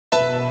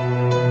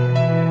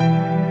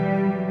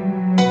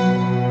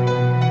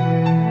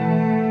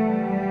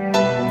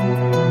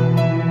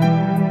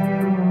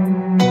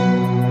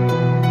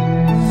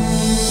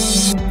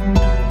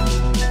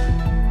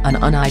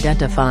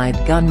unidentified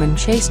gunman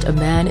chased a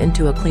man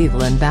into a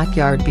Cleveland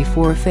backyard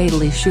before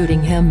fatally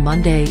shooting him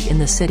Monday in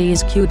the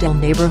city's Cudell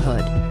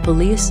neighborhood,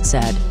 police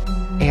said.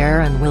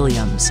 Aaron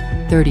Williams,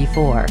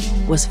 34,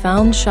 was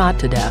found shot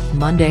to death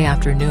Monday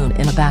afternoon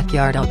in a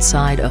backyard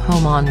outside a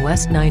home on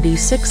West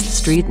 96th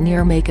Street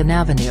near Macon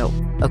Avenue,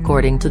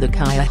 according to the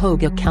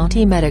Cuyahoga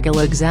County Medical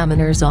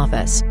Examiner's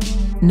Office.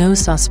 No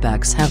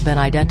suspects have been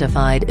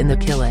identified in the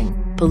killing,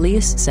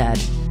 police said.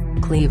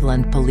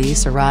 Cleveland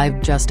police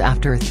arrived just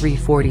after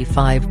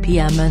 3:45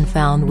 p.m. and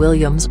found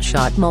Williams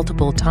shot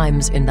multiple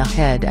times in the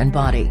head and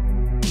body.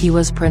 He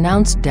was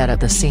pronounced dead at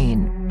the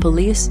scene,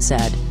 police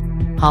said.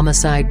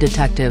 Homicide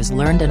detectives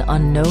learned an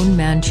unknown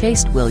man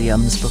chased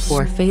Williams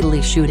before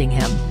fatally shooting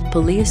him,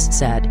 police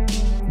said.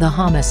 The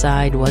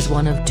homicide was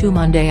one of two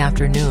Monday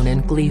afternoon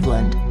in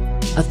Cleveland.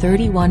 A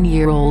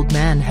 31-year-old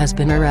man has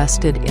been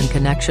arrested in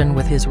connection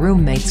with his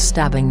roommate's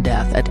stabbing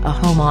death at a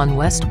home on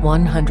West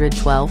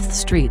 112th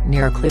Street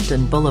near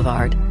Clifton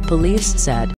Boulevard, police said.